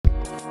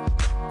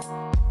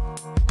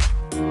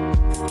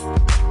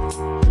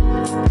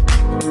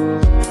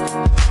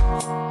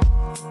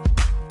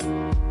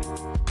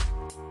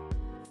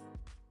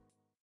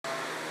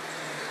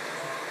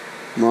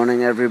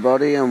Morning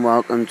everybody, and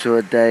welcome to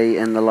a day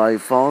in the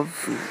life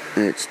of.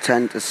 It's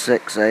 10 to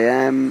 6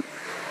 a.m.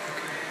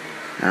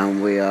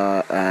 and we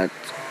are at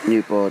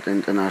Newport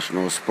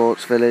International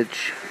Sports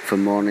Village for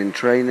morning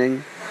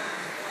training.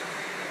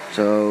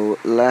 So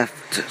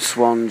left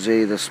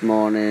Swansea this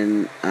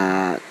morning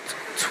at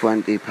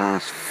 20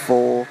 past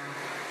 4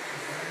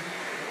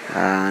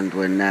 and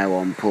we're now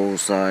on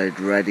poolside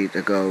ready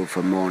to go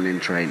for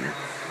morning training.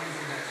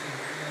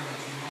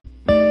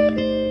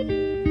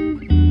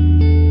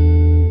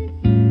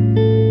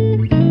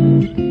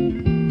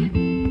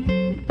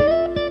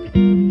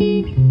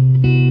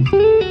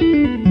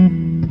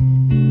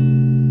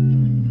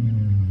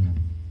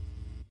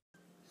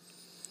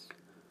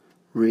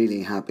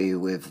 Really happy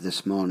with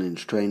this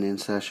morning's training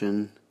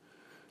session.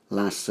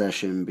 Last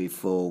session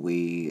before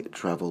we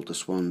travel to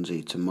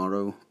Swansea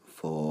tomorrow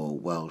for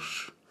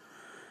Welsh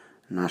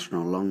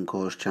National Long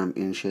Course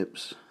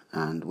Championships,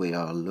 and we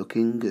are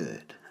looking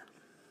good.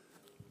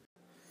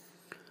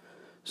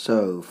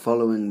 So,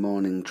 following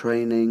morning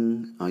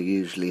training, I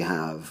usually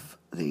have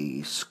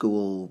the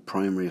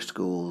primary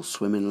school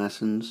swimming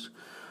lessons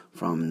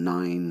from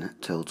 9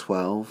 till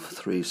 12,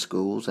 3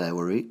 schools,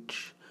 hour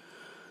each.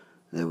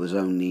 There was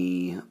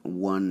only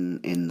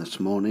one in this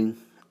morning,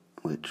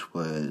 which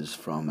was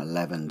from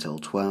 11 till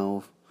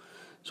 12,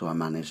 so I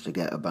managed to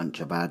get a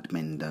bunch of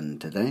admin done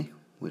today,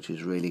 which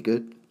is really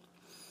good.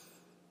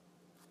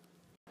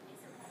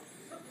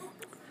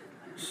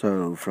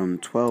 So from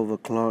 12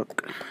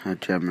 o'clock, I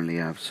generally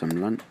have some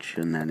lunch,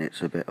 and then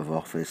it's a bit of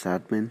office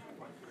admin.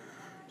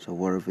 So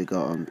what have we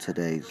got on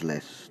today's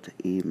list?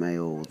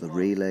 Email the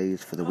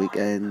relays for the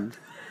weekend.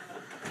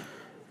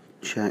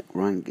 Check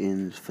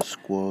rankings for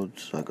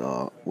squads. I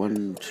got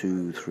 1,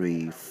 2,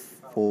 3,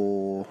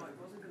 4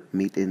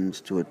 meetings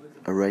to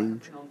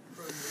arrange.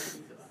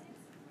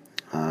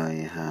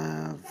 I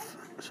have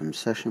some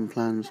session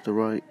plans to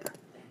write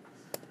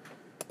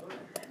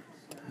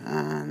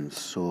and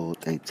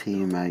sort a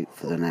team out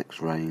for the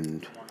next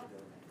round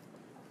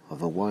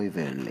of a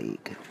Wyvern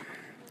League.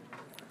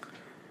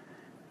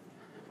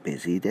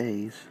 Busy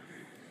days.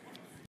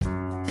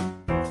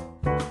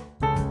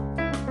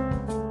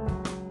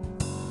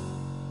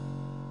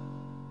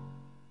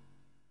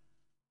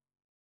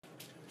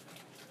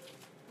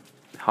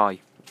 Hi,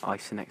 I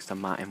sit next to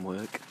Matt in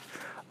work.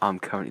 I'm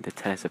currently the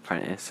tennis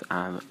apprentice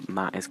and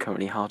Matt is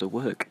currently hard at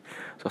work,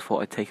 so I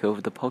thought I'd take over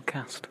the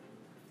podcast.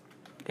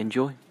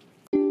 Enjoy.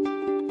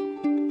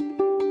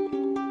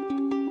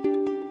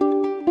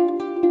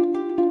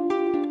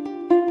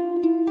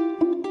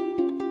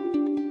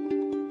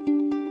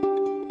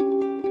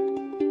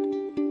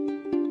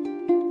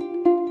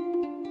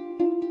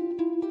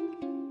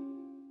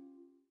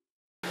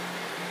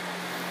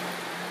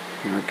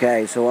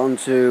 Okay, so on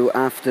to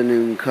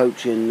afternoon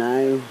coaching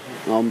now.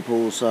 On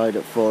poolside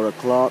at 4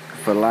 o'clock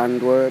for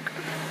land work.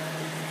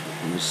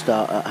 We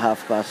start at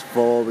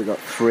 4:30. We've got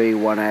 3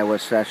 one-hour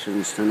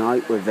sessions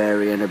tonight with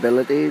varying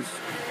abilities.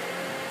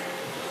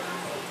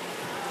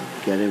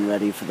 Getting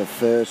ready for the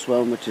first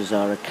one, which is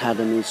our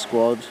academy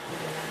squad.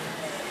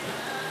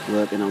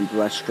 Working on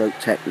breaststroke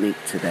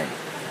technique today.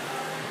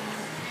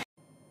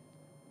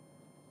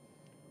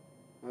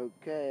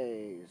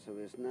 Okay, so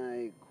it's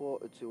now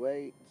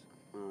 7:45.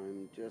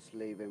 I'm just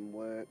leaving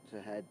work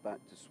to head back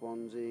to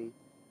Swansea.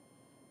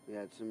 We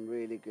had some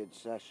really good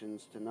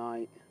sessions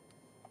tonight.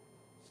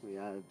 We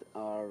had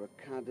our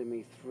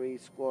Academy 3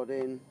 squad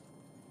in,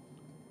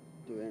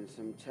 doing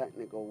some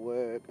technical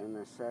work and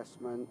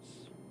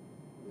assessments.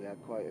 We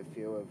had quite a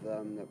few of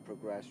them that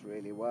progressed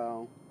really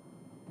well.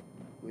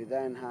 We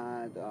then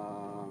had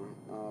our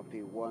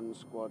RP1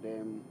 squad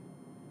in.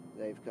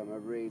 They've come a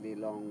really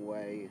long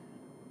way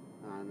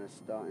and are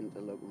starting to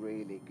look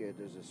really good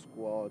as a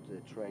squad.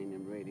 They're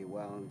training really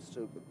well and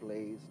super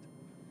pleased,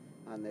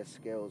 and their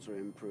skills are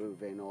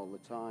improving all the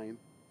time.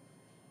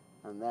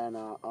 And then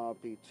our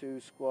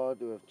RP2 squad,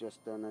 who have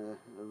just done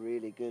a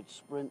really good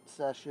sprint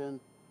session,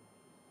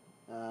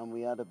 and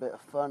we had a bit of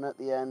fun at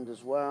the end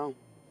as well,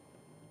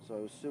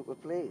 so super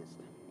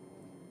pleased.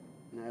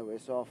 Now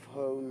it's off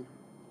home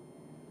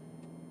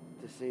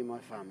to see my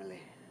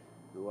family,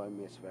 who I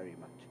miss very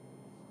much.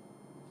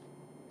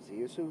 See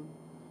you soon.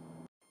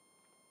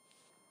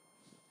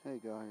 Hey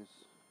guys,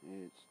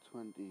 it's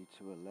 20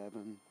 to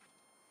 11.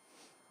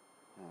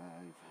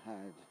 I've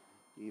had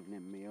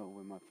evening meal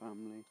with my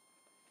family,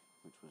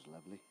 which was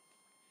lovely.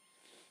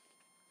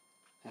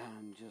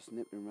 And just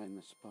nipping around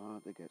the spa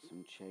to get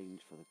some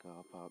change for the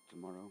car park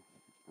tomorrow.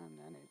 And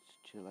then it's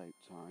chill out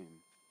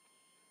time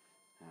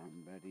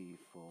and ready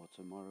for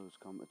tomorrow's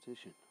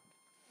competition.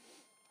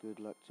 Good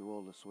luck to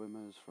all the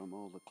swimmers from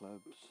all the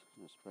clubs,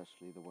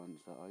 especially the ones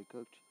that I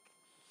coach.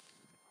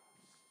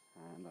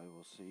 And I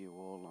will see you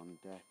all on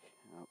deck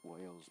at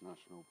Wales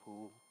National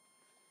Pool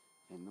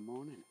in the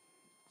morning.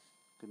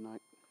 Good night.